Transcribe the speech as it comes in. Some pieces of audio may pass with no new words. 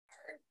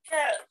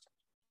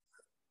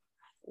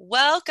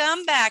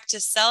Welcome back to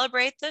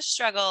Celebrate the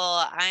Struggle.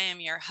 I am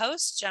your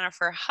host,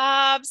 Jennifer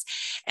Hobbs,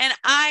 and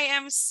I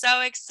am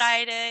so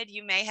excited.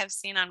 You may have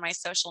seen on my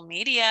social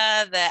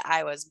media that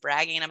I was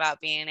bragging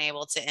about being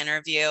able to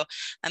interview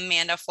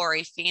Amanda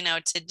Forry-Fino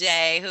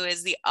today, who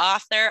is the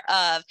author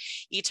of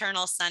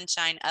Eternal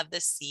Sunshine of the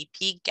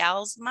CP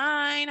Gal's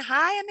Mind.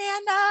 Hi,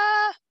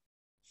 Amanda.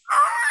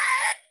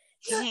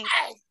 Thank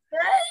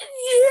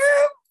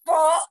you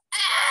for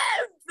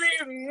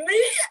having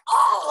me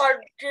on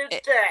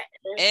today.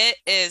 It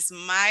is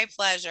my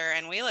pleasure,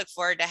 and we look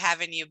forward to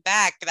having you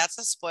back. That's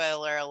a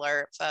spoiler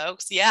alert,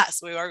 folks.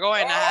 Yes, we were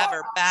going to have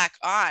her back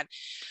on,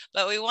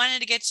 but we wanted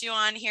to get you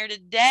on here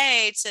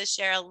today to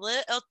share a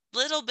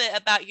little bit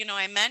about,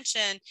 I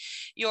mentioned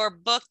your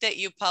book that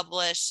you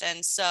published,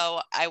 and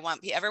so I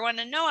want everyone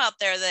to know out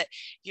there that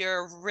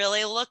you're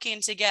really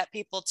looking to get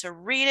people to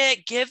read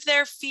it, give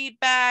their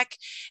feedback,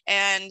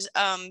 and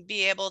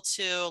be able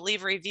to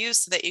leave reviews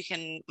so that you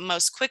can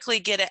most quickly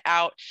get it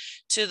out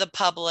to the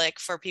public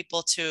for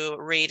people to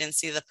read and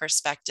see the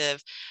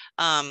perspective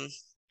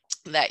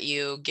that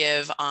you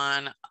give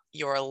on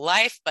your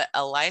life, but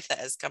a life that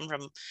has come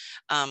from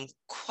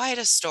quite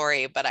a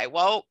story, but I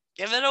won't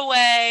give it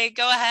away.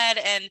 Go ahead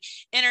and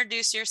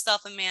introduce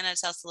yourself, Amanda.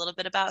 Tell us a little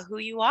bit about who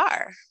you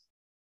are.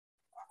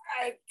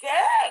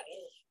 Okay.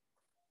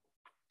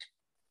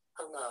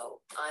 Hello,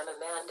 I'm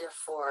Amanda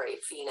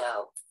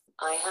Forry-Fino.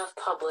 I have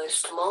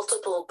published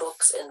multiple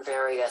books in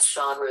various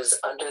genres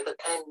under the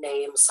pen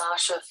name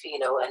Sasha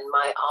Fino and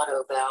my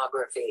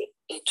autobiography,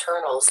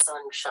 Eternal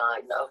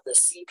Sunshine of the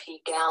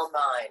CP Gal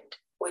Mind,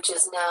 which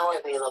is now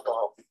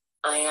available.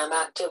 I am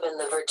active in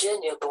the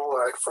Virginia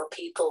Board for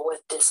People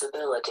with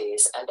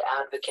Disabilities and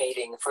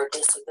advocating for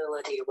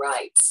disability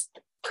rights.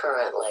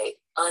 Currently,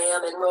 I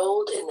am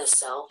enrolled in the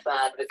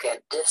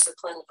Self-Advocate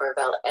Discipline for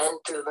and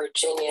through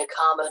Virginia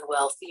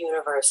Commonwealth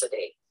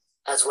University,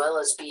 as well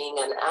as being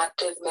an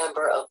active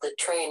member of the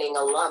Training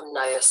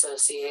Alumni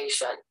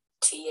Association,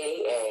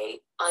 TAA.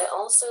 I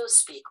also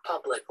speak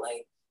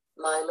publicly.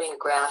 My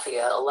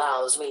lingraphia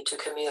allows me to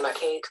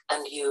communicate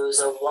and use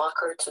a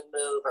walker to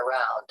move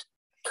around.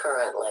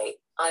 Currently,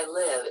 I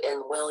live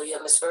in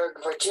Williamsburg,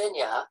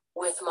 Virginia,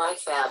 with my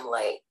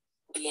family.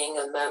 Being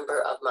a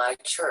member of my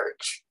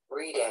church,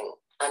 reading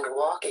and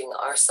walking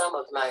are some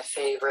of my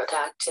favorite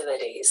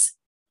activities.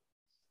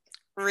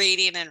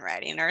 Reading and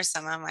writing are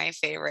some of my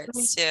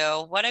favorites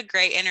too. What a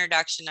great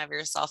introduction of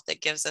yourself that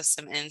gives us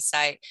some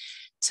insight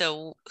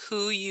to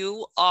who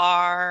you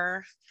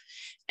are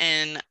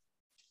and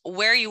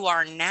where you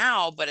are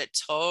now, but it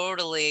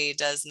totally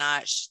does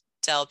not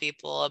tell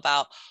people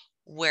about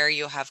where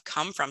you have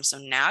come from. So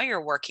now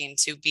you're working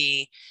to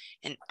be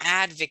an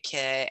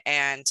advocate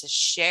and to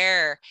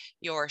share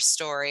your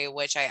story,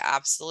 which I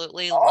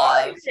absolutely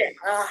love.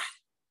 I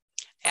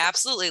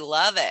absolutely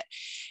love it.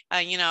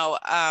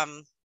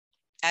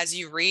 As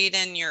you read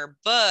in your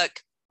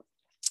book,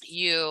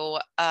 the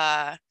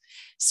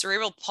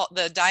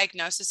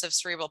diagnosis of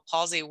cerebral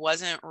palsy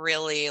wasn't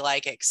really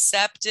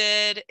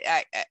accepted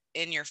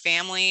in your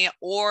family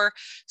or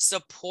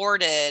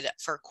supported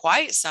for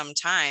quite some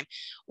time.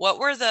 What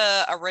were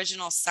the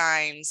original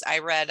signs? I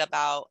read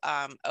about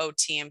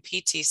OT and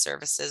PT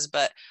services,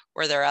 but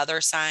were there other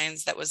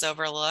signs that was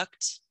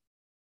overlooked?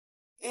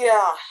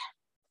 Yeah.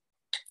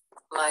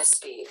 My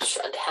speech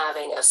and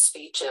having a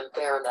speech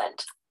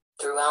impairment.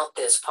 Throughout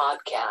this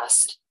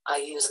podcast, I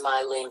use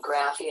my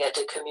lingraphia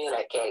to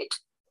communicate.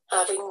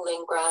 Having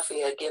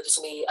lingraphia gives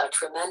me a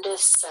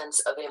tremendous sense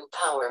of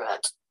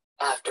empowerment.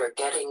 After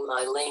getting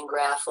my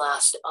lingraph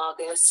last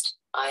August,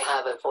 I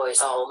have a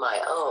voice all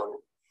my own.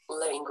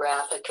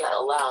 Lingraphica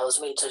allows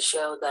me to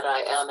show that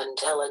I am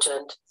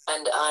intelligent,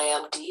 and I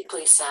am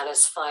deeply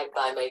satisfied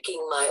by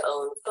making my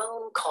own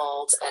phone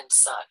calls and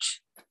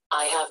such.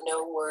 I have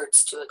no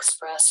words to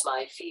express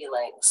my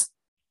feelings.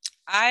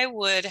 I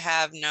would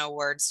have no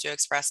words to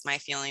express my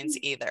feelings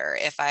either.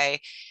 If I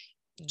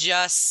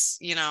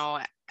just,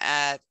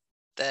 at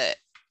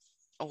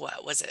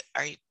what was it?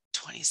 Are you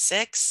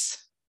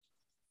 26?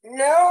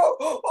 No,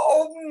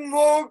 oh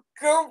my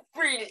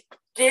girlfriend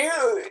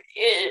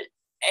is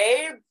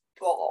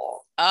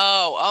able.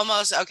 Oh,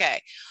 almost.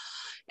 Okay.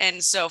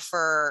 And so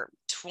for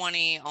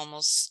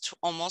almost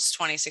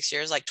 26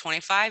 years,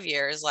 25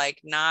 years,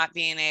 not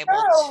being able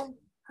to.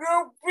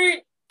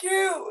 Girlfriend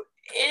too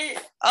is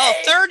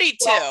 32.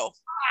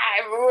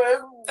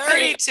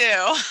 32.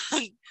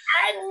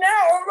 I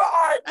know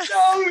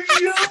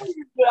you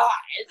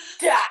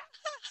that.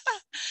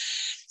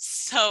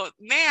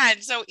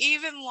 So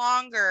even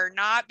longer,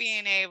 not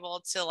being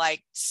able to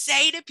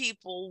say to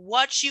people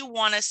what you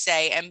want to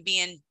say and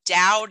being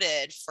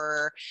doubted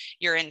for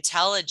your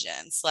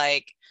intelligence,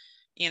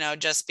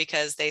 just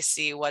because they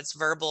see what's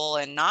verbal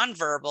and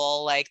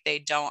nonverbal, they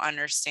don't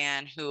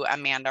understand who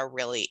Amanda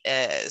really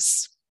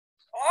is.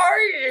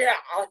 Oh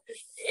yeah,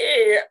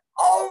 it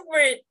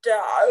always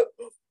does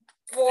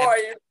for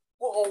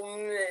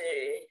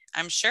me.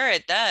 I'm sure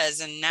it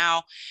does. And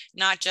now,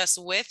 not just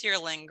with your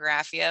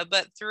lingraphia,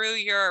 but through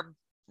your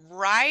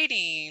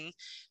writing,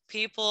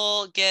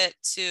 people get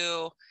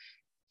to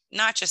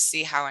not just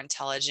see how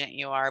intelligent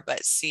you are,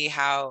 but see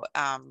how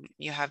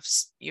you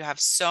have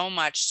so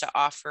much to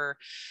offer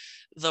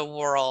the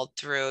world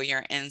through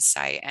your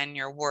insight and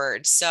your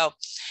words. So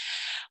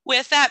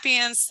with that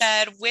being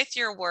said, with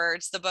your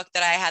words, the book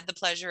that I had the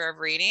pleasure of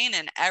reading,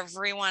 and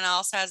everyone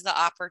else has the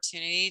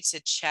opportunity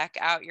to check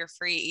out your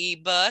free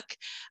ebook.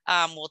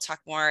 We'll talk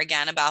more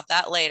again about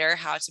that later,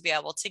 how to be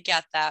able to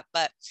get that.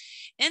 But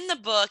in the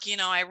book, you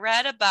know, I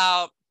read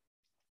about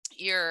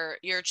your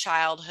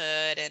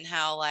childhood and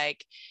how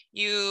like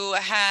you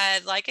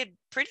had like a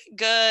pretty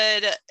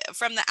good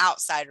from the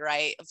outside,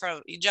 right?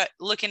 From just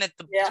looking at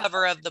the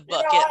cover of the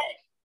book,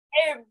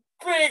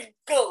 pretty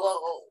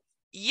cool.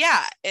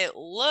 Yeah, it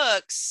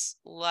looks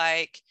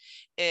like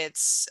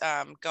it's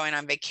going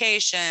on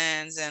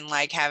vacations and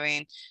like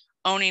having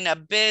owning a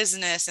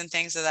business and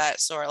things of that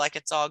sort. Like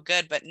it's all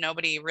good, but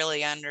nobody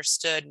really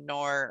understood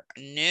nor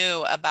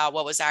knew about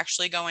what was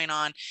actually going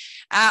on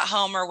at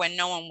home or when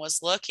no one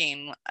was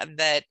looking.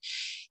 That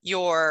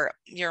your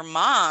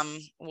mom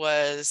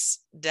was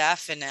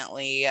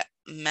definitely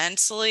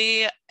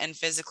mentally and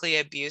physically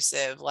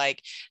abusive.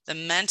 Like the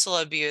mental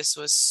abuse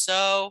was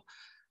so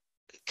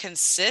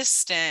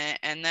consistent,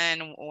 and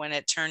then when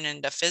it turned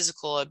into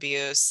physical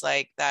abuse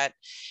like that,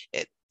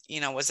 it, you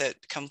know, was a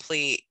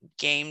complete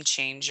game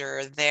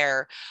changer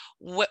there.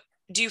 What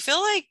do you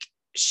feel like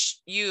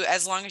you,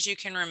 as long as you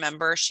can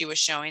remember, she was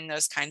showing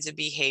those kinds of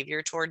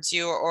behavior towards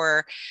you,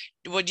 or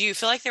would you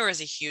feel like there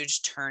was a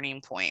huge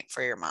turning point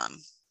for your mom?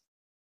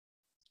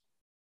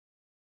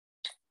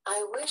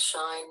 I wish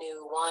I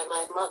knew why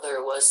my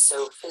mother was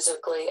so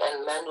physically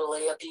and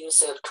mentally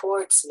abusive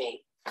towards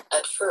me.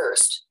 At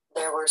first,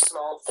 there were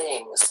small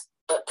things,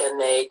 but then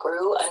they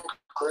grew and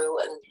grew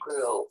and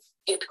grew.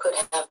 It could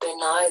have been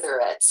either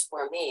it's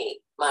for me,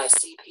 my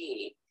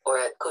CP, or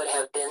it could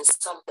have been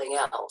something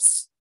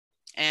else.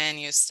 And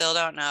you still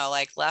don't know,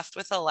 like left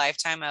with a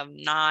lifetime of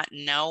not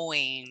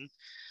knowing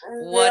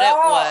what it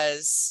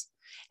was.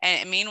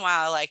 And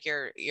meanwhile, like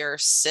your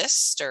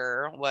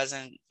sister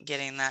wasn't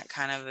getting that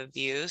kind of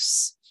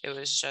abuse. It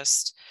was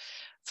just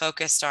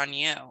focused on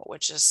you,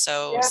 which is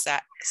so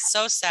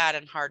sad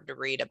and hard to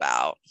read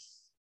about.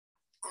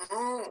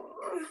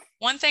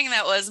 One thing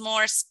that was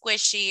more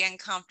squishy and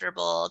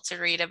comfortable to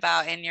read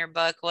about in your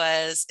book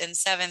was in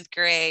seventh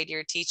grade,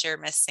 your teacher,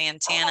 Miss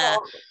Santana,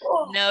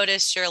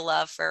 noticed your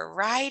love for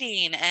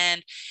writing,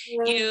 and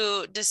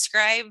you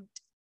described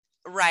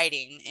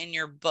writing in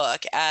your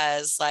book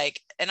as like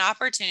an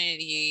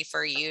opportunity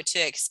for you to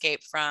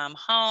escape from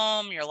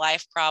home, your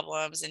life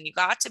problems, and you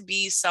got to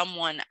be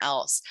someone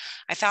else.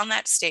 I found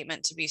that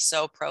statement to be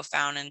so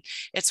profound, and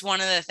it's one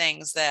of the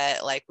things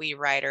that like we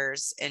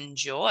writers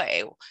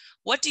enjoy.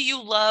 What do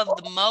you love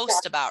the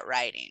most about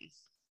writing?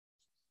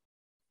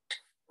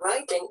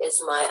 Writing is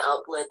my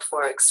outlet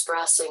for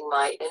expressing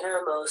my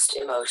innermost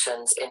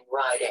emotions in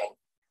writing.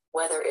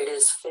 Whether it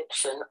is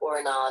fiction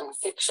or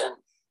nonfiction,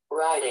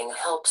 writing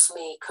helps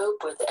me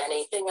cope with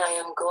anything I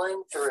am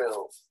going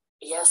through.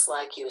 Yes,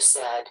 like you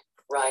said,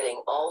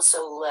 writing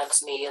also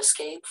lets me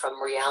escape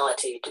from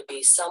reality to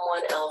be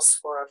someone else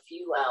for a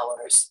few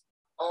hours.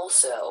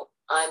 Also,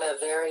 I'm a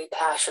very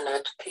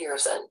passionate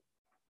person.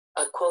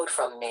 A quote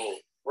from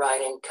me: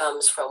 writing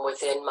comes from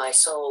within my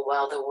soul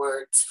while the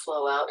words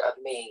flow out of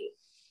me.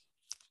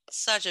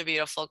 Such a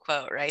beautiful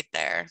quote right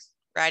there.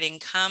 Writing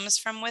comes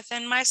from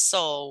within my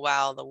soul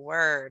while the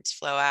words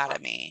flow out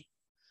of me.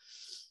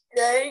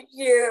 Thank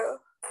you.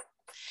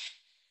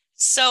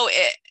 So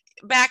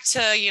back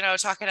to, you know,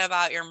 talking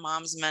about your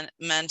mom's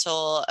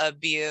mental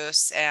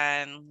abuse,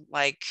 and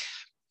like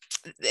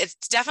it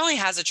definitely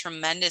has a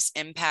tremendous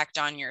impact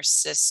on your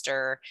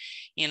sister.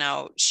 You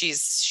know,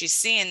 she's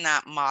seeing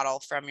that model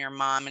from your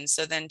mom, and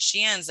so then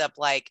she ends up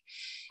like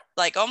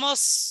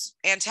almost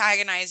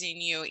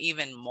antagonizing you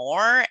even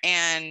more.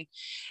 And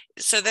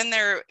so then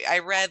there, I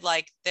read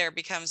like there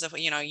becomes a,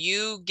 you know,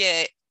 you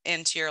get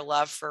into your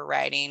love for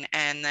writing,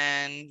 and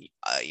then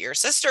your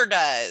sister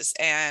does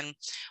and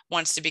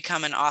wants to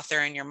become an author,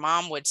 and your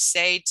mom would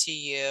say to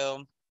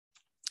you,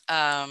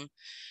 um,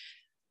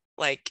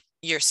 like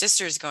your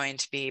sister's going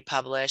to be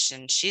published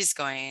and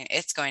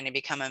it's going to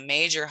become a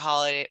major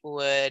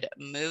Hollywood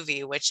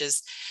movie, which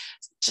is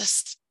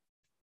just,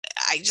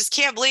 I just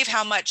can't believe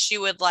how much she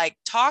would like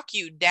talk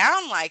you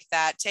down like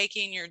that,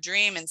 taking your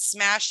dream and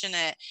smashing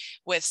it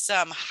with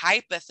some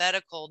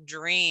hypothetical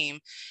dream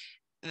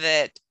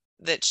that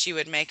she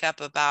would make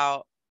up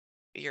about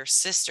your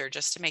sister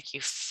just to make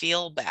you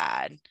feel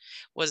bad.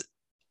 Was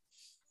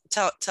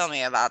tell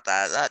me about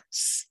that.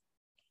 That's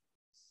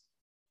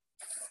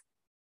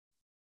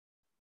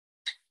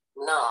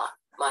Nah,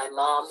 my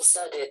mom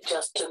said it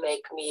just to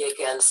make me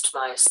against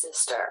my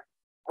sister.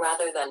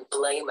 Rather than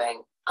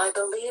blaming, I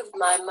believe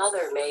my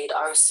mother made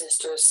our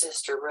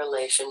sister-sister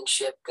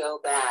relationship go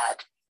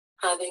bad.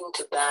 Having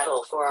to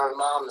battle for our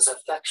mom's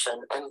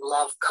affection and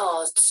love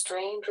caused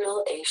strained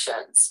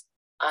relations.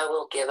 I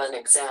will give an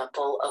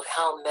example of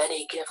how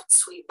many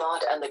gifts we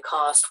bought and the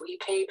cost we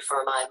paid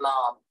for my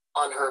mom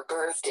on her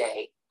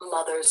birthday,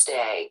 Mother's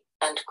Day,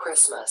 and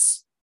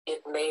Christmas.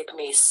 It made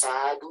me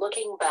sad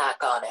looking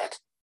back on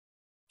it.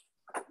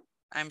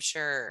 I'm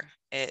sure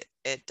it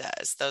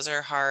does. Those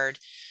are hard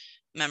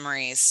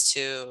memories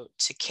to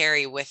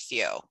carry with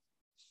you.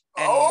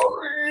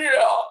 And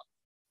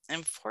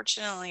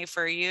unfortunately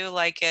for you,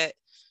 like it,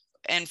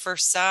 and for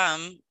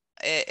some,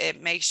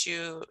 it makes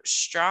you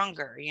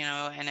stronger, you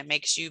know, and it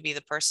makes you be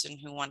the person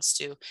who wants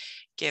to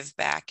give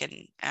back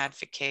and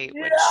advocate,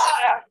 which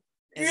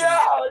is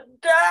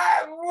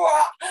that's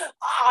what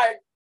I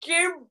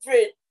give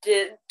it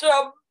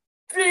to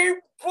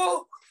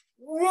people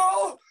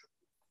will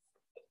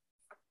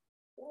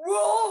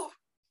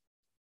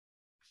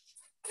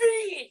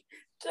be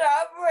the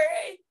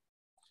way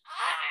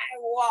I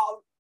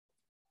want.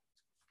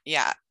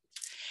 yeah,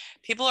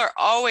 people are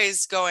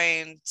always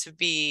going to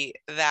be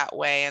that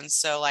way. And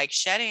so like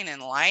shedding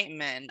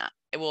enlightenment,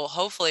 it will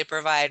hopefully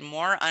provide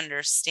more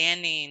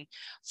understanding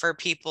for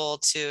people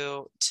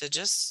to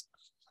just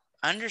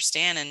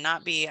understand and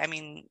not be, I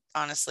mean,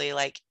 honestly,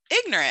 like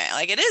ignorant.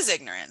 Like it is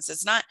ignorance.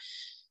 It's not,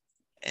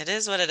 it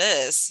is what it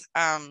is.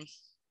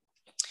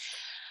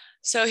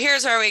 So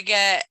here's where we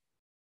get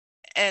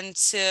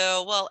into,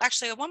 well,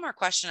 actually one more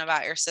question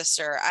about your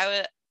sister.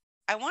 I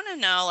want to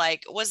know,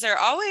 like, was there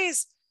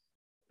always,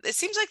 it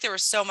seems like there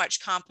was so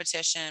much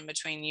competition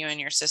between you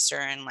and your sister,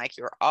 and like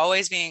you were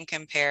always being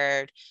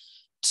compared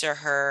to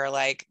her,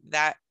 like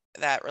that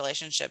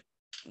relationship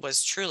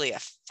was truly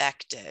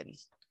affected.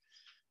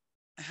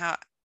 How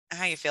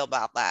you feel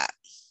about that?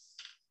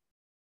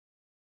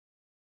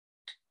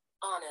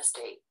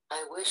 Honesty.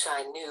 I wish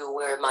I knew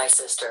where my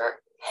sister,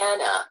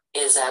 Hannah,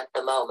 is at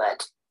the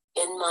moment.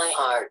 In my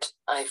heart,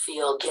 I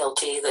feel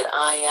guilty that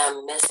I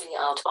am missing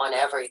out on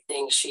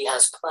everything she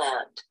has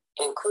planned,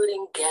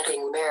 including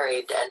getting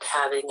married and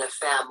having a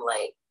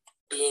family,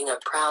 being a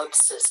proud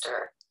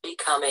sister,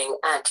 becoming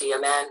Auntie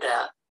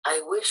Amanda.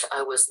 I wish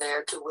I was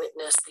there to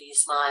witness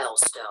these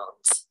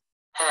milestones.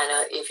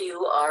 Hannah, if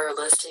you are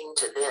listening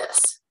to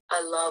this,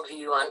 I love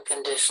you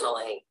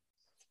unconditionally.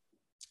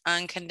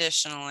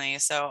 Unconditionally.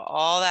 So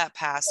all that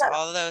past,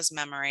 all of those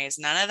memories,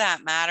 none of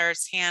that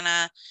matters,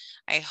 Hannah.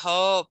 I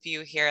hope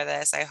you hear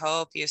this. I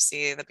hope you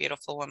see the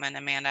beautiful woman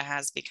Amanda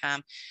has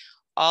become.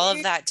 All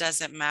of that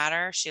doesn't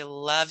matter. She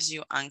loves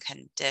you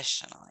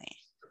unconditionally.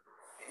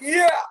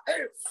 Yeah,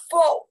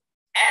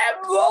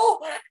 forever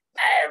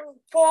and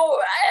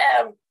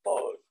forever.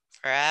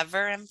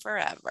 Forever and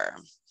forever.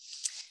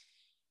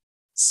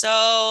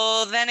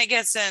 So then it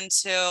gets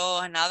into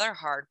another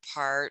hard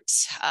part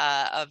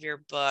of your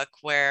book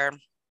where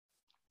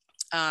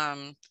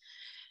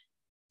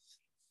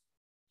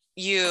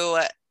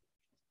you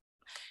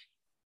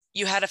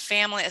had a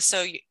family.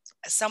 So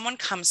someone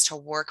comes to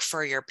work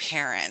for your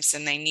parents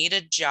and they need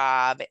a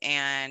job,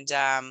 and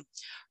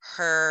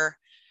her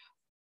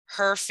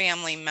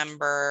family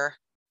member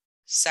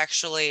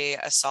sexually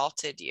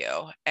assaulted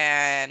you,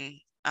 and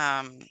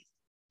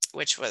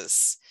which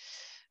was,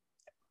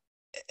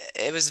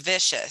 it was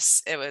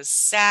vicious, it was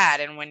sad.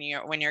 And when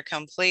you're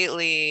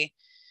completely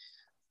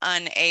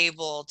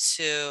unable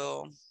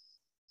to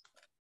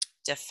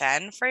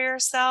defend for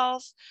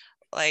yourself,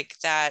 like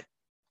that,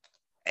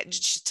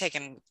 just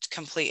taking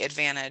complete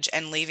advantage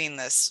and leaving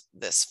this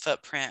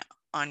footprint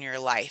on your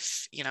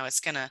life, you know,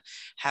 it's gonna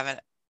have it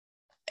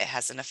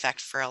has an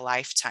effect for a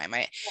lifetime.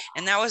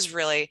 And that was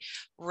really,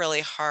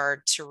 really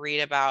hard to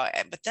read about.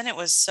 But then it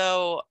was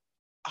so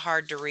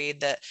hard to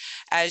read that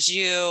as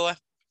you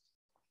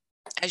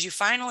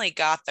finally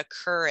got the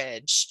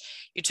courage,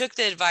 you took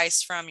the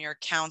advice from your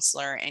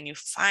counselor and you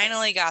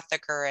finally got the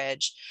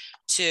courage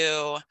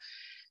to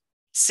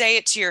say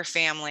it to your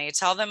family,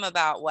 tell them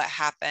about what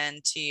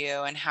happened to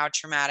you and how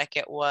traumatic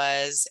it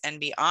was, and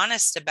be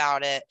honest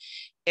about it.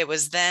 It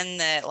was then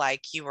that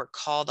like you were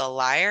called a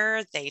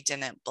liar, they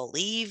didn't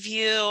believe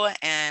you,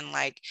 and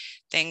like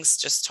things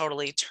just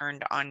totally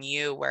turned on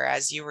you,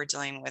 whereas you were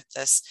dealing with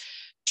this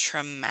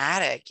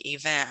traumatic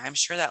event. I'm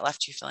sure that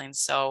left you feeling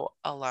so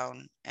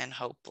alone and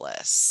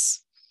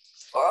hopeless.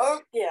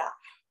 Oh, yeah.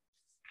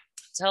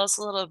 Tell us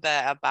a little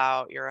bit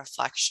about your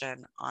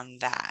reflection on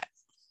that.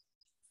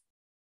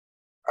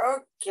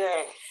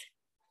 Okay.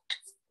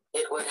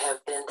 It would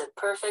have been the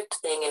perfect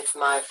thing if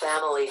my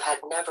family had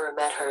never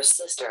met her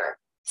sister,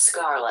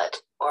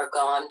 Scarlett, or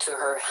gone to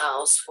her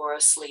house for a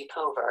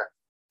sleepover.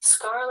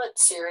 Scarlett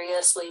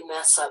seriously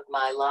messed up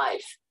my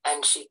life,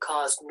 and she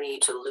caused me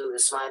to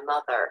lose my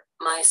mother,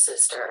 my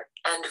sister,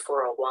 and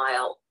for a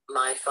while,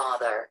 my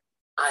father.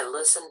 I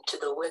listened to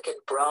the Wicked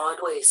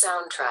Broadway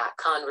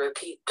soundtrack on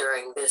repeat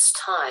during this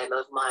time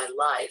of my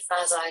life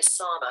as I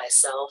saw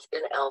myself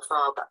in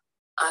Elphaba.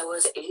 I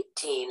was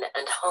 18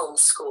 and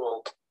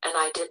homeschooled, and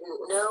I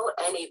didn't know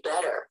any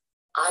better.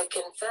 I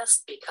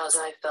confessed because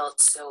I felt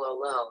so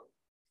alone.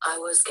 I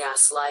was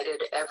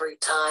gaslighted every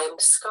time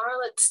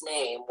Scarlett's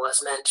name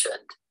was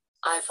mentioned.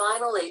 I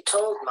finally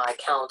told my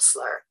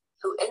counselor,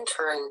 who in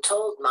turn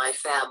told my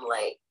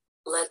family.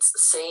 Let's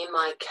say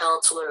my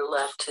counselor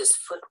left his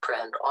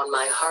footprint on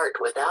my heart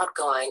without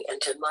going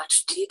into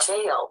much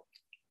detail.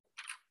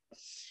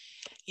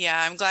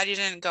 Yeah, I'm glad you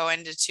didn't go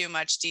into too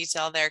much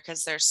detail there,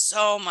 because there's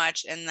so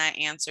much in that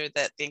answer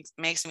that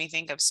makes me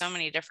think of so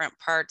many different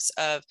parts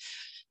of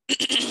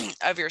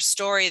of your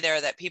story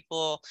there that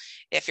people,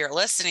 if you're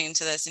listening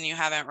to this and you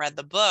haven't read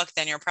the book,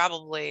 then you're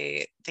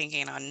probably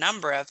thinking a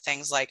number of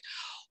things like,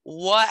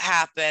 what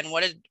happened?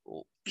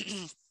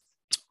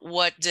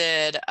 What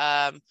did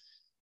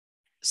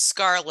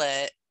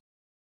Scarlett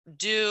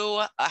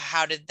do?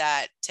 How did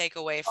that take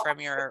away from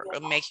your,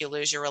 make you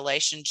lose your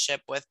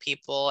relationship with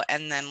people?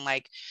 And then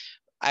like,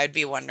 I'd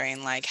be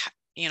wondering like,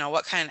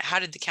 how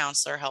did the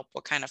counselor help?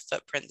 What kind of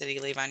footprint did he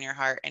leave on your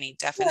heart? And he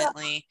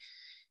definitely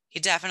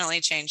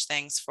changed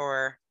things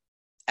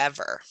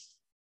forever.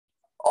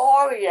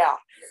 Oh yeah.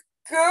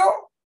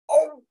 Go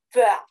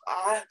back.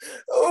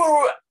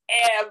 Oh,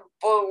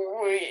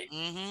 every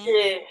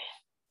Mm-hmm.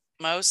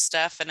 Most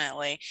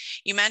definitely.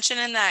 You mentioned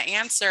in that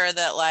answer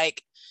that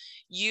like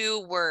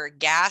you were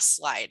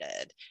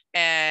gaslighted.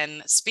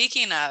 And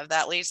speaking of,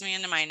 that leads me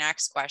into my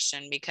next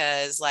question,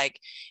 because like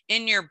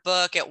in your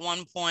book at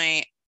one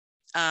point,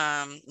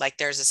 like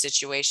there's a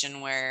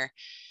situation where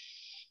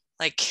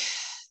like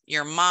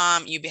your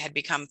mom, you had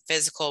become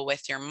physical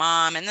with your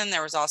mom. And then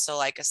there was also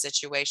like a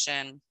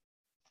situation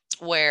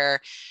where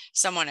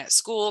someone at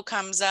school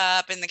comes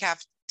up in the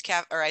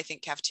or I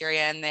think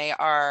cafeteria, and they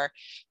are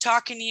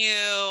talking to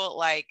you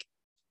like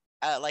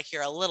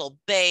you're a little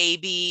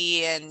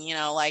baby, and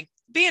like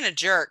being a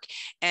jerk,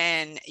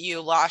 and you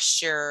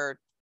lost your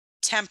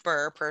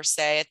temper per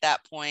se at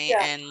that point,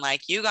 and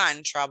like you got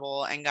in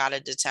trouble and got a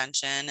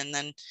detention, and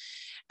then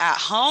at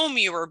home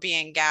you were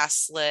being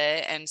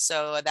gaslit. And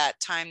so that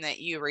time that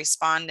you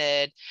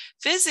responded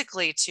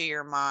physically to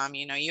your mom,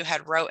 you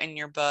had wrote in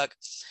your book,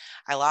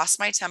 I lost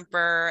my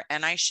temper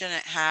and I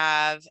shouldn't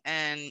have.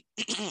 And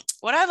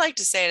what I'd like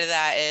to say to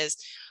that is,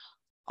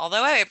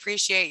 although I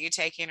appreciate you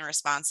taking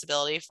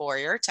responsibility for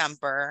your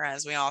temper,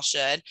 as we all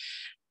should,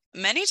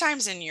 many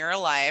times in your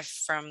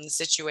life, from the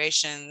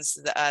situations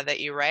that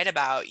you write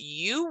about,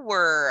 you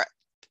were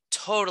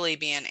totally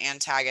being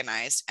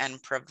antagonized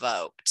and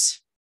provoked.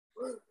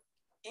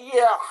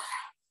 Yeah.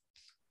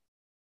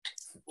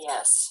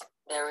 Yes,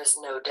 there is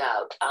no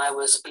doubt. I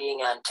was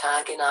being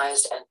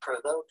antagonized and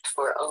provoked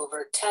for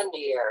over 10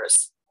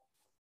 years.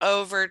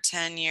 Over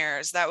 10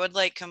 years. That would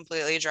like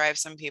completely drive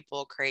some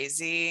people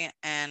crazy.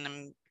 And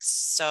I'm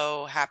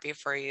so happy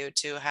for you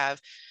to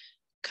have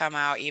come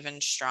out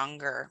even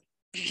stronger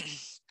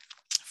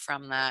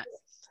from that.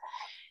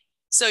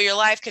 So your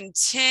life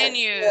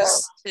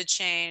continues to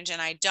change,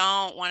 and I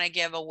don't want to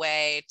give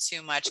away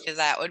too much because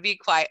that would be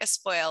quite a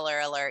spoiler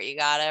alert. You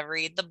got to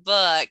read the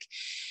book.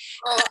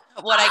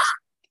 What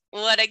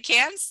I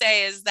can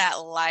say is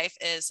that life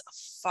is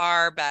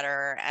far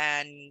better,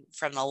 and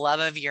from the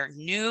love of your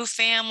new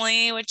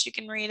family, which you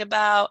can read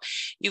about,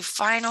 you've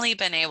finally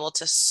been able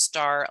to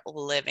start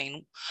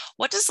living.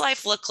 What does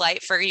life look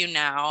like for you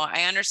now?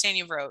 I understand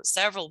you've wrote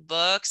several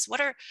books.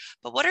 What are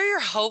your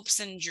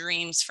hopes and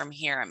dreams from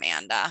here,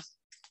 Amanda?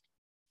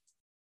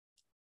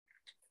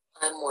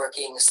 I'm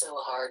working so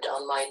hard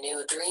on my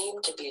new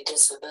dream to be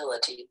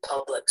disability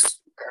public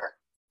speaker,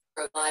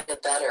 provide a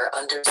better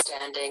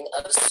understanding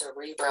of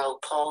cerebral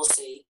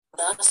palsy,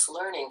 thus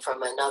learning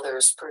from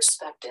another's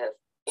perspective,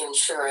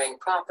 ensuring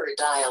proper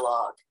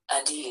dialogue,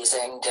 and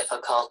easing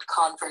difficult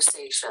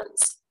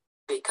conversations.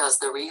 Because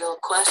the real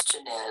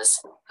question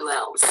is, who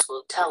else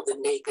will tell the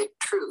naked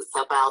truth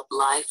about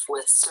life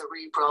with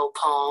cerebral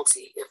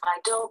palsy? If I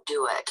don't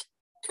do it,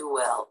 who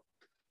will?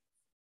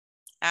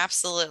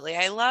 Absolutely.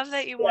 I love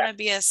that you want to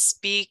be a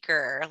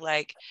speaker,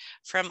 like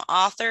from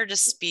author to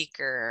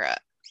speaker.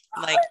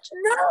 Like,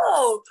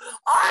 no,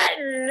 I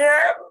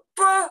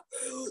never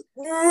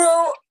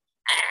wrote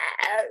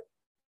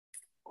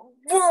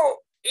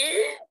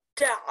it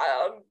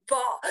down,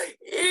 but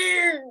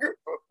it's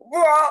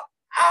what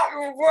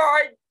I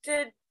want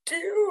to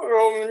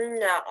do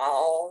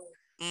now.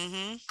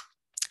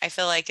 I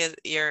feel like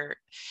you're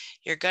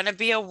going to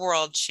be a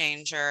world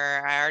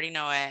changer. I already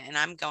know it, and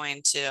I'm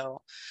going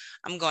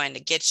to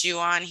get you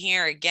on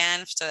here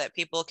again so that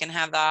people can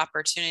have the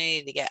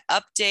opportunity to get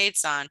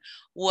updates on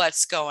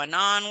what's going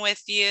on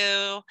with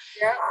you.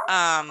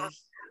 Yeah.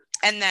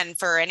 And then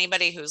for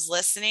anybody who's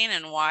listening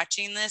and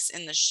watching this,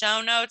 in the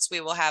show notes,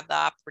 we will have the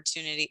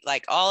opportunity,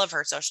 like all of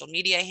her social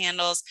media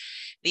handles,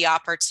 the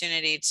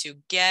opportunity to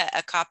get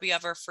a copy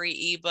of her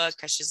free ebook,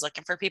 because she's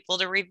looking for people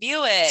to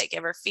review it,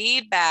 give her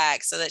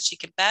feedback so that she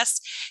can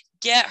best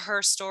get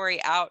her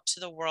story out to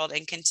the world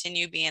and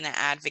continue being an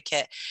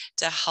advocate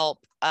to help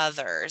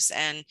others.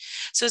 And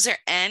so is there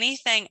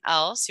anything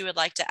else you would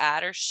like to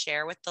add or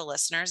share with the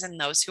listeners and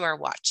those who are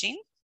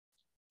watching?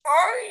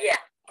 Oh, yeah.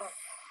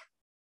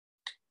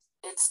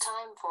 It's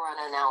time for an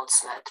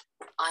announcement.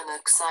 I'm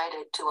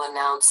excited to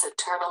announce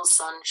Eternal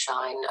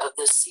Sunshine of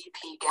the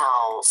C.P.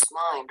 Gal's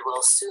Mind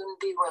will soon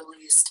be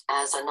released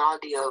as an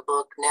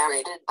audiobook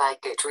narrated by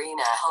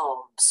Katrina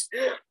Holmes.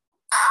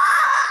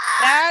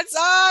 That's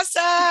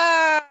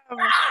awesome.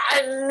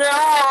 I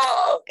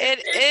know. It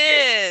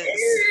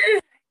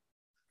is.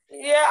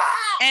 Yeah.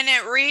 And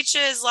it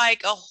reaches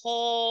like a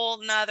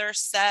whole nother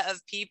set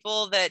of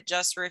people that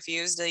just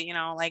refuse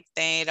to, like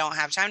they don't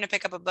have time to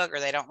pick up a book, or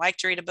they don't like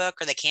to read a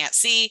book, or they can't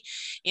see,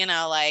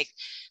 like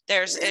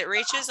it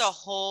reaches a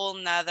whole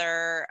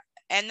nother,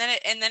 and then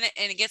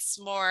it gets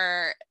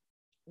more,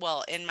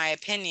 well, in my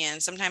opinion,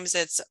 sometimes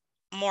it's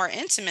more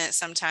intimate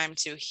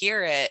sometimes to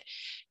hear it,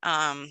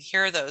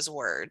 hear those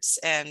words.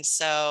 And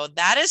so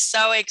that is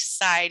so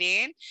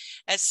exciting.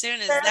 As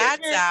soon as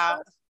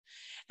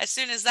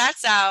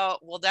that's out,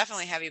 we'll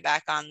definitely have you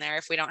back on there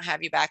if we don't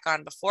have you back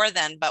on before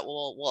then, but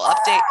we'll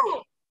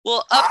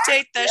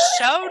update the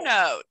show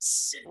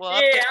notes.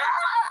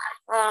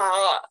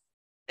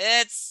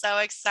 It's so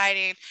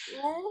exciting.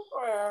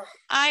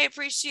 I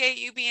appreciate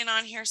you being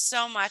on here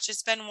so much.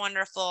 It's been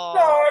wonderful.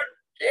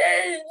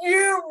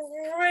 You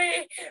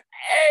bring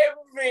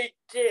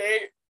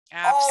everything.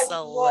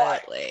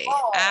 Absolutely.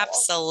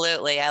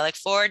 Absolutely. I look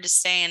forward to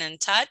staying in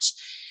touch.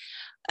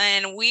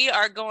 And we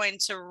are going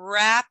to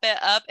wrap it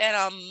up in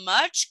a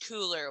much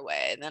cooler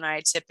way than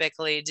I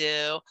typically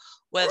do,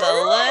 with a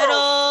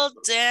little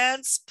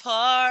dance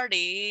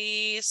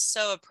party.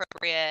 So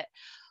appropriate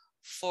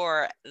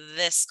for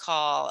this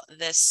call,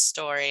 this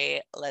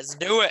story. Let's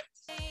do it.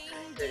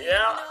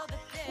 Yeah.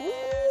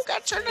 Ooh,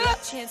 got turned up.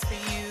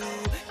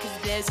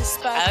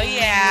 Oh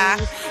yeah.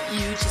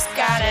 You just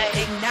gotta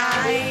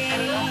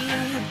ignite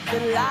the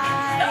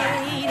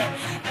light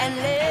and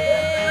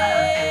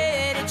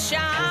let it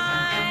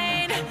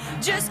shine.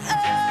 Just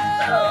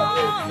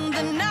on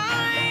the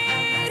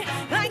night,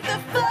 like the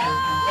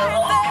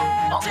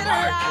 4th of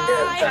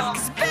July.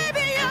 'Cause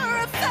baby,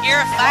 you're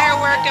a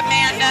firework,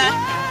 Amanda.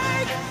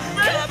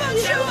 Come on,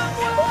 show 'em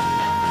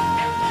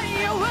what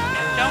you're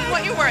worth. Show 'em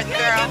what you're worth,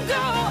 girl.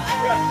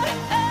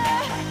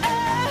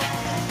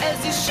 As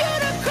you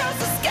shoot across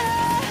the sky.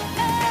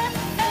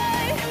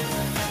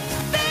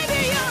 Baby,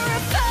 you're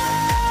a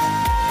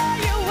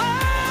firework.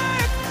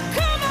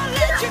 Come on,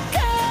 let your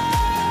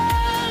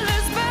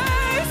colors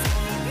burst.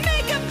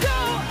 Make 'em go.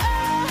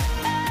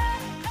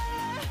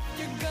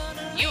 You're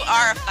gonna You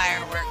are a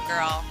firework,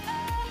 girl.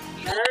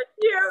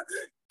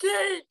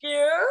 Thank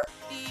you.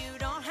 You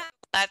don't have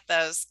Let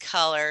those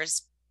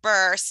colors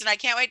burst. And I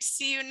can't wait to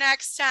see you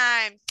next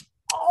time.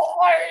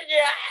 Oh,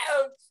 yeah.